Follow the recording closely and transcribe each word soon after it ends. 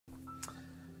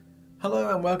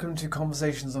Hello and welcome to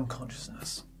Conversations on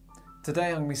Consciousness. Today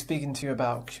I'm going to be speaking to you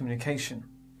about communication.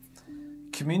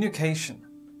 Communication.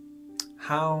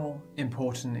 How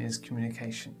important is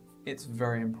communication? It's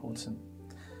very important.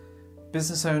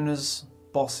 Business owners,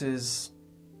 bosses,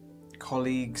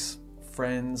 colleagues,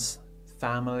 friends,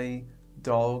 family,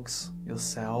 dogs,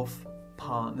 yourself,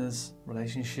 partners,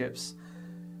 relationships,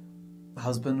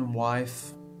 husband and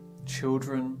wife,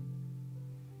 children,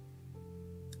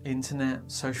 internet,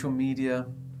 social media,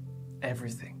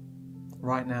 everything.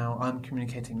 Right now I'm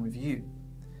communicating with you.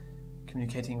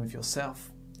 Communicating with yourself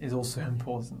is also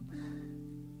important.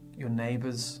 Your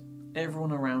neighbours,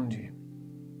 everyone around you.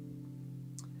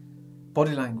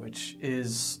 Body language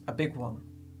is a big one.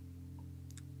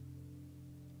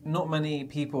 Not many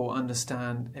people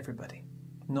understand everybody.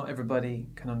 Not everybody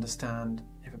can understand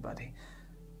everybody.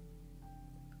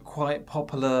 Quite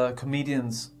popular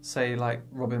comedians, say like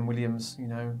Robin Williams,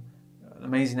 an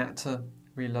amazing actor,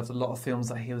 really loved a lot of films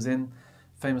that he was in,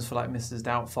 famous for like Mrs.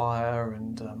 Doubtfire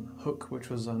and Hook, which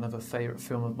was another favourite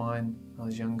film of mine when I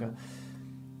was younger.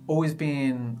 Always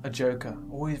being a joker,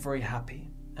 always very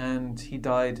happy, and he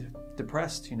died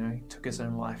depressed, he took his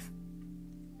own life.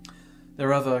 There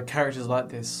are other characters like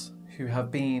this who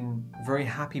have been very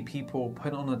happy people,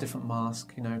 put on a different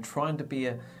mask, trying to be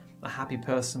a happy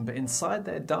person, but inside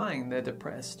they're dying, they're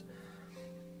depressed.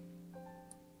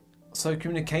 So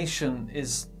communication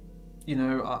is,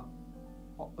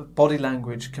 body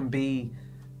language can be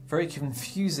very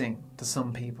confusing to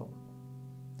some people.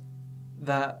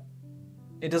 That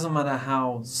it doesn't matter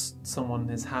how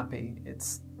someone is happy,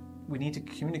 we need to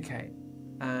communicate.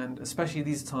 And especially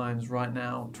these times right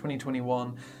now,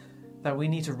 2021, that we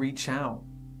need to reach out,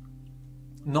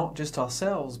 not just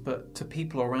ourselves, but to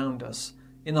people around us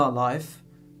in our life,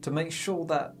 to make sure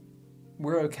that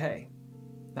we're okay,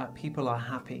 that people are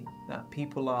happy, that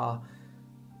people are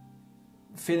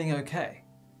feeling okay.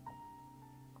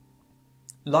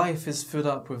 Life is filled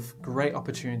up with great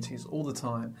opportunities all the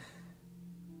time,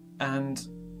 and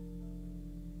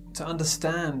to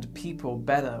understand people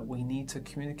better, we need to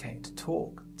communicate, to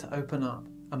talk, to open up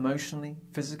emotionally,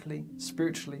 physically,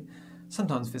 spiritually,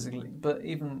 sometimes physically, but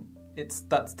even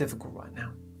that's difficult right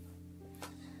now.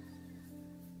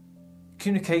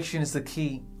 Communication is the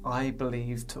key, I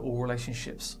believe, to all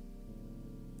relationships.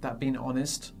 That being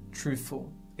honest,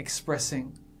 truthful,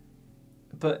 expressing,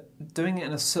 but doing it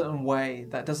in a certain way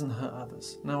that doesn't hurt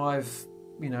others. Now I've,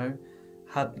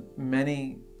 had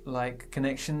many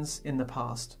connections in the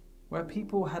past where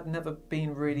people had never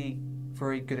been really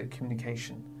very good at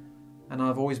communication. And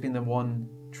I've always been the one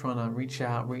trying to reach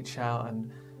out,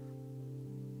 and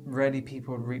rarely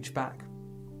people would reach back.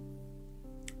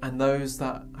 And those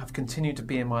that have continued to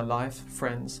be in my life,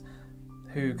 friends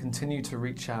who continue to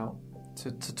reach out,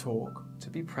 to talk,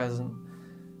 to be present,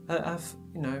 have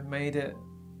made it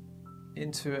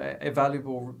into a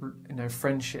valuable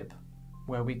friendship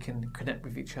where we can connect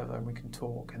with each other and we can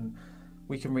talk and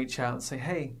we can reach out and say,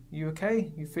 hey, you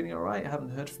okay? You feeling all right? I haven't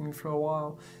heard from you for a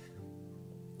while.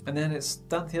 And then it's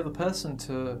down to the other person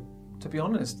to be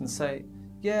honest and say,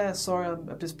 yeah, sorry,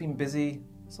 I've just been busy.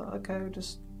 So okay,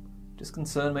 just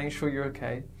concerned, making sure you're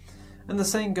okay. And the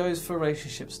same goes for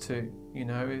relationships too.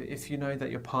 If you know that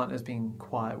your partner's being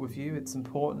quiet with you, it's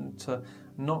important to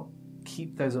not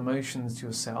keep those emotions to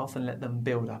yourself and let them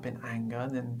build up in anger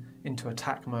and then into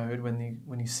attack mode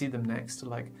when you see them next. To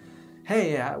like,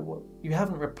 hey, you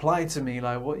haven't replied to me.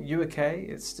 Like, what? You okay?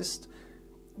 It's just,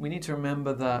 we need to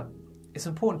remember that it's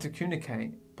important to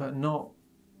communicate, but not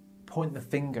point the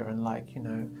finger and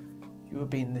you were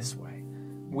being this way.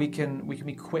 We can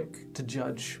be quick to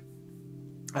judge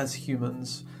as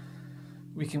humans.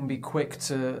 We can be quick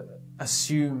to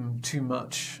assume too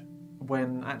much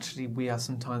when actually we are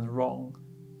sometimes wrong.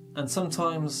 And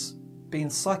sometimes being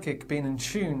psychic, being in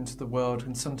tune to the world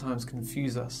can sometimes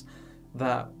confuse us,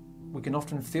 that we can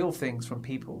often feel things from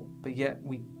people, but yet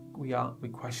we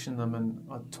question them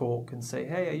and talk and say,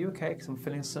 hey, are you okay? Because I'm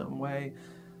feeling a certain way.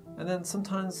 And then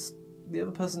sometimes the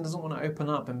other person doesn't want to open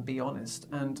up and be honest.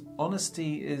 And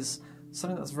honesty is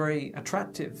something that's very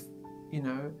attractive.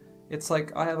 It's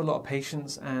like I have a lot of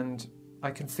patience and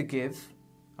I can forgive.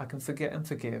 I can forget and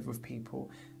forgive with people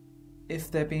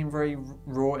if they're being very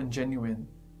raw and genuine.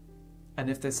 And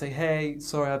if they say, hey,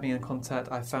 sorry, I've been in contact.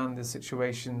 I found this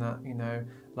situation that,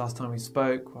 last time we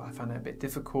spoke, I found it a bit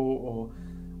difficult, or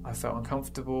I felt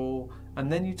uncomfortable.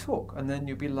 And then you talk and then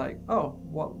you'll be like, oh,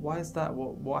 why is that?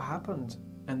 What happened?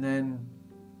 And then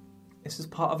this is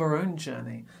part of our own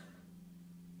journey,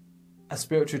 a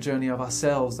spiritual journey of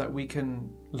ourselves, that we can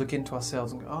look into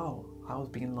ourselves and go, oh, I was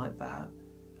being like that.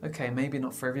 Okay, maybe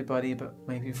not for everybody, but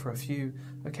maybe for a few.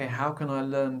 Okay, how can I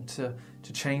learn to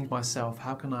change myself?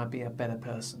 How can I be a better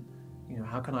person? You know,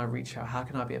 how can I reach out? How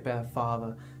can I be a better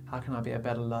father? How can I be a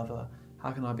better lover?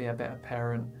 How can I be a better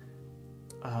parent?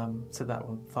 To that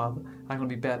one, father. How can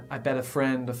I be a better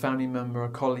friend, a family member, a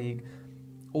colleague?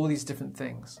 All these different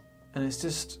things. And it's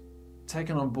just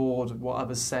taking on board what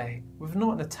others say, with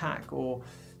not an attack or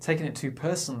taking it too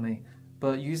personally,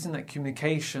 but using that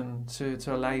communication to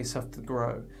allow yourself to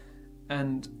grow.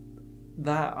 And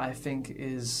that, I think,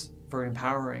 is very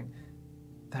empowering,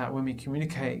 that when we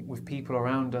communicate with people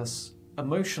around us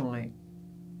emotionally,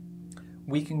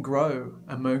 we can grow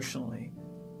emotionally.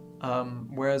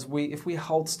 Whereas if we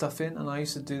hold stuff in, and I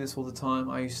used to do this all the time,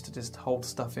 I used to just hold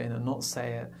stuff in and not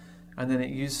say it, and then it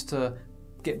used to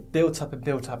get built up and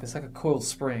built up. It's like a coiled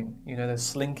spring, you know, those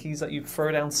slinkies that you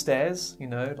throw downstairs, you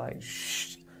know, like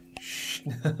shh, shh.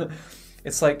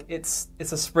 It's like it's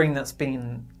a spring that's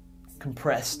been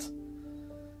compressed,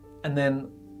 and then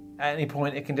at any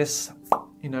point it can just,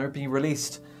 you know, be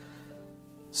released.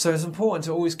 So it's important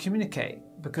to always communicate,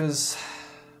 because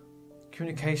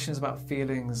communication is about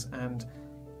feelings, and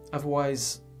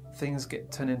otherwise things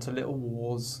get turned into little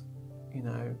wars, you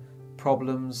know,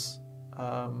 problems,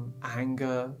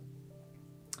 anger,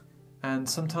 and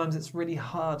sometimes it's really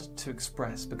hard to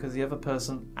express because the other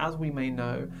person, as we may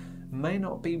know, may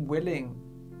not be willing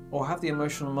or have the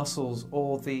emotional muscles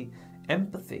or the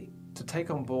empathy to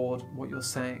take on board what you're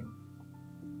saying.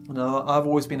 And I've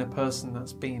always been a person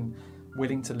that's been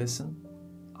willing to listen.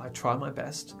 I try my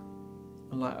best.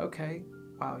 I'm like, okay,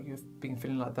 wow, you've been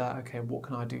feeling like that. Okay, what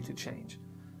can I do to change?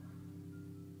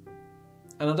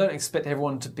 And I don't expect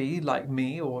everyone to be like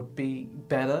me or be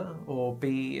better or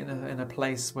be in a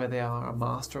place where they are a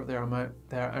master of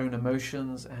their own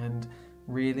emotions and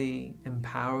really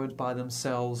empowered by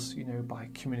themselves, you know, by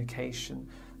communication.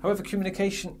 However,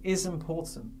 communication is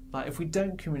important. Like, if we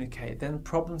don't communicate, then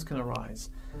problems can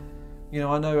arise. You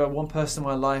know, I know one person in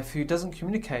my life who doesn't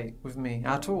communicate with me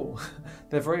at all.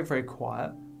 They're very, very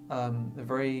quiet. They're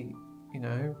very, you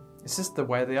know, it's just the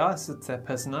way they are. It's their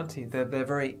personality. They're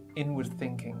very inward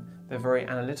thinking. They're very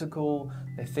analytical.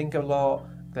 They think a lot.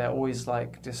 They're always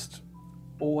like just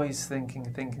always thinking.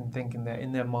 They're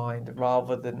in their mind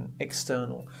rather than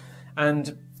external.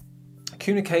 And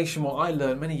communication, what I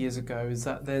learned many years ago, is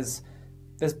that there's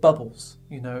bubbles.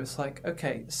 You know, it's like,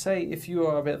 okay, say if you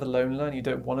are a bit of a loner and you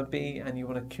don't want to be, and you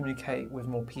want to communicate with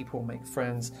more people, make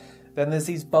friends, then there's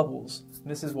these bubbles. And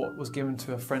this is what was given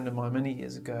to a friend of mine many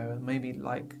years ago, and maybe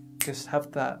like just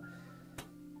have that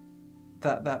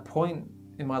point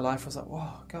in my life. I was like,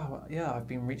 oh God, yeah, I've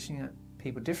been reaching at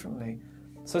people differently.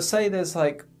 So say there's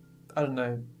like, I don't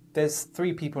know, there's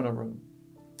 3 people in a room.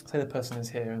 Say the person is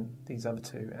here and these other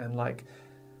 2, and like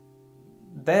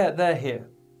they're here.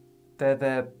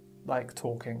 They're like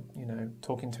talking, you know,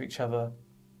 talking to each other,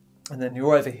 and then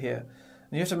you're over here.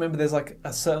 And you have to remember there's like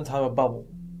a certain type of bubble.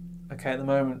 Okay, at the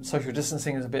moment, social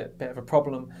distancing is a bit of a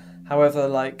problem. However,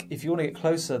 like if you want to get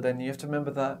closer, then you have to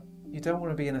remember that you don't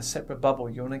want to be in a separate bubble.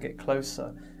 You want to get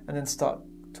closer and then start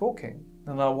talking.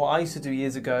 And like, what I used to do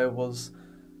years ago was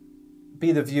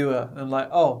be the viewer and like,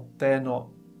 oh, they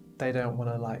don't want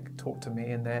to like talk to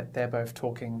me, and they're both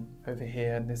talking over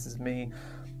here, and this is me,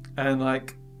 and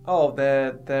like, oh,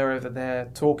 they're over there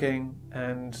talking,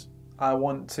 and I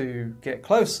want to get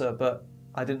closer, but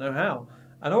I didn't know how.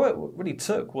 And all it really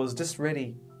took was just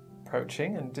really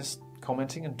approaching and just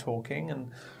commenting and talking. And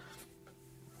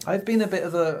I've been a bit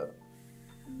of a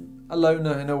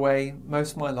loner in a way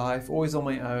most of my life, always on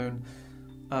my own,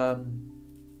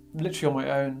 literally on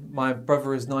my own. My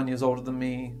brother is 9 years older than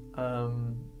me.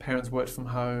 Parents worked from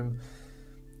home.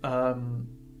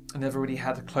 I never really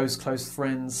had close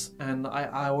friends, and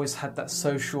I always had that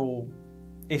social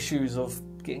issues of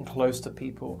getting close to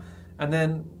people. And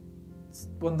then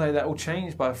one day that all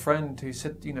changed by a friend who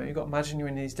said, you know, you got to imagine you're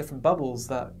in these different bubbles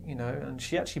that, you know, and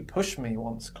she actually pushed me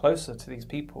once closer to these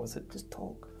people. I said, just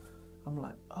talk. I'm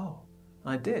like, oh,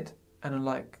 and I did. And I'm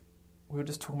like, we were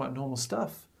just talking about normal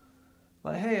stuff.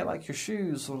 Like, hey, I like your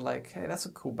shoes, or like, hey, that's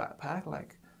a cool backpack.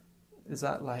 Like, is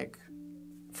that like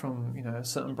from, you know, a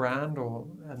certain brand? Or,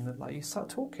 and then like you start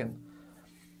talking.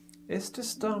 It's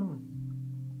just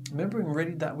remembering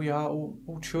really that we are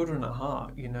all children at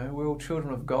heart. You know, we're all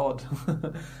children of God.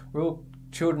 We're all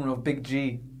children of Big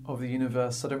G, of the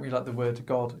universe. I don't really like the word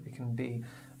God. It can be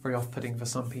very off-putting for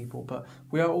some people, but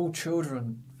we are all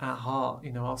children at heart.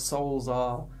 You know, our souls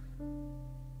are,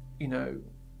 you know,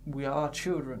 we are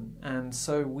children, and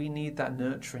so we need that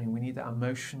nurturing. We need that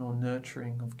emotional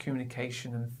nurturing of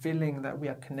communication and feeling that we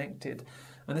are connected.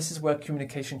 And this is where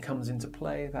communication comes into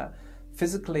play, that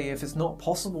physically, if it's not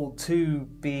possible to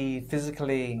be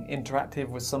physically interactive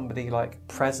with somebody, like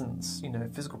presence, you know,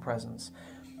 physical presence,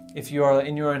 if you are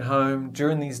in your own home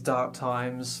during these dark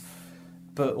times,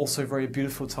 but also very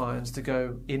beautiful times to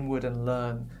go inward and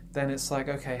learn, then it's like,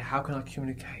 okay, how can I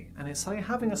communicate? And it's like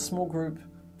having a small group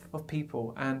of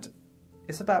people, and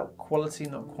it's about quality,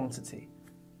 not quantity.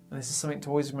 And this is something to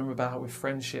always remember about with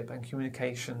friendship and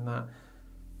communication, that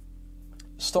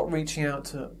stop reaching out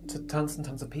to tons and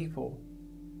tons of people.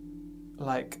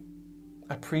 Like,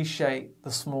 appreciate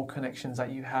the small connections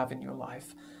that you have in your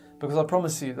life. Because I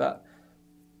promise you that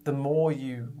the more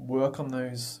you work on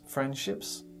those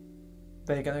friendships,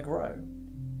 they're going to grow.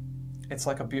 It's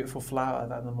like a beautiful flower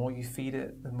that the more you feed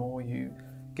it, the more you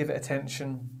give it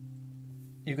attention,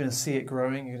 you're going to see it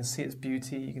growing, you're going to see its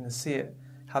beauty, you're going to see it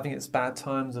having its bad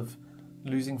times of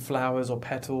losing flowers or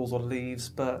petals or leaves,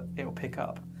 but it'll pick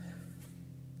up.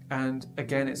 And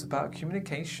again, it's about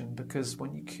communication, because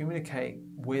when you communicate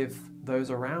with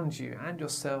those around you and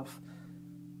yourself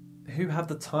who have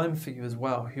the time for you as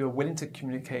well, who are willing to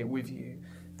communicate with you,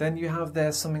 then you have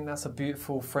there something that's a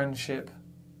beautiful friendship,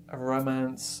 a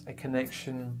romance, a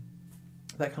connection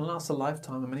that can last a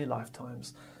lifetime or many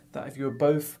lifetimes. That if you're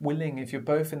both willing, if you're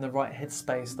both in the right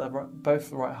headspace, both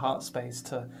the right heart space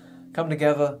to come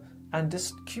together and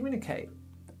just communicate.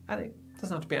 And it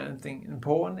doesn't have to be anything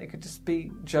important. It could just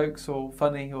be jokes or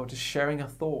funny or just sharing a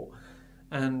thought.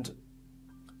 And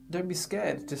don't be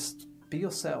scared, just be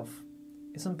yourself.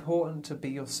 It's important to be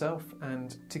yourself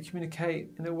and to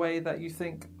communicate in a way that you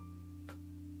think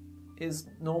is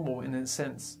normal in a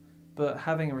sense, but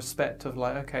having a respect of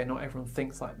like, okay, not everyone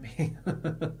thinks like me.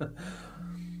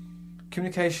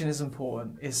 Communication is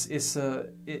important. It's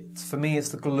for me, it's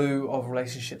the glue of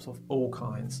relationships of all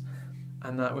kinds,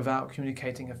 and that without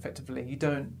communicating effectively,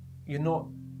 you're not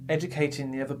educating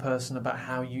the other person about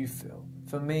how you feel.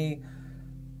 For me,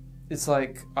 it's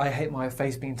like I hate my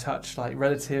face being touched. Like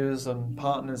relatives and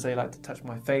partners, they like to touch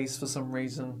my face for some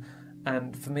reason,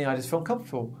 and for me, I just feel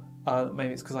uncomfortable.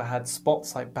 Maybe it's because I had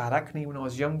spots like bad acne when I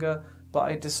was younger, but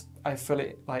I feel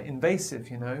it like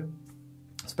invasive, you know,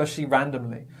 especially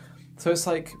randomly. So it's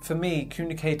like, for me,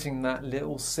 communicating that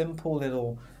little simple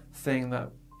little thing,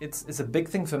 that it's a big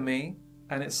thing for me,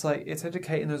 and it's like, it's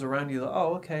educating those around you that,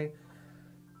 oh, okay,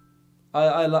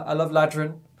 I love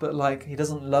Ladrhyn, but like, he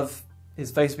doesn't love his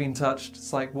face being touched.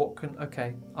 It's like,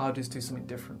 okay, I'll just do something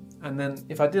different. And then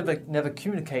if I never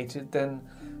communicated, then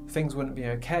things wouldn't be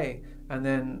okay. And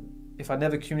then if I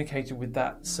never communicated with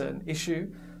that certain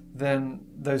issue, then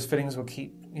those feelings will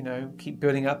keep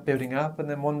building up, and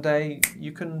then one day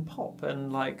you can pop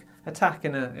and like attack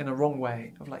in a wrong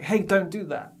way of like, hey, don't do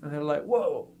that. And they're like,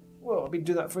 whoa, I've been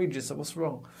doing that for ages, so what's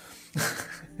wrong?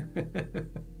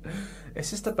 It's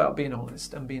just about being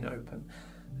honest and being open.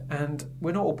 And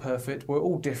we're not all perfect, we're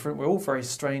all different, we're all very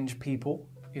strange people,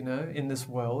 you know, in this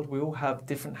world. We all have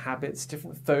different habits,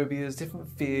 different phobias, different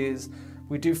fears.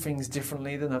 We do things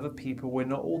differently than other people. We're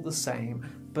not all the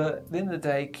same. But at the end of the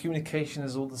day, communication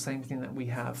is all the same thing that we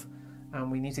have. And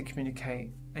we need to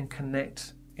communicate and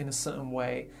connect in a certain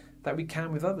way that we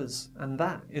can with others. And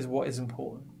that is what is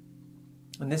important.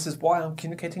 And this is why I'm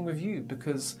communicating with you,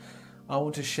 because I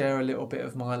want to share a little bit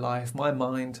of my life, my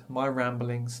mind, my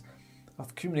ramblings,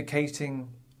 of communicating,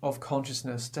 of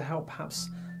consciousness, to help perhaps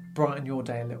brighten your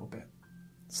day a little bit.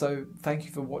 So thank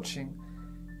you for watching.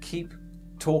 Keep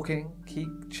talking,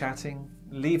 keep chatting,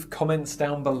 leave comments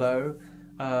down below,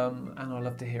 and I'd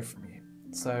love to hear from you.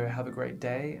 So have a great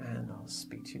day, and I'll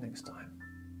speak to you next time.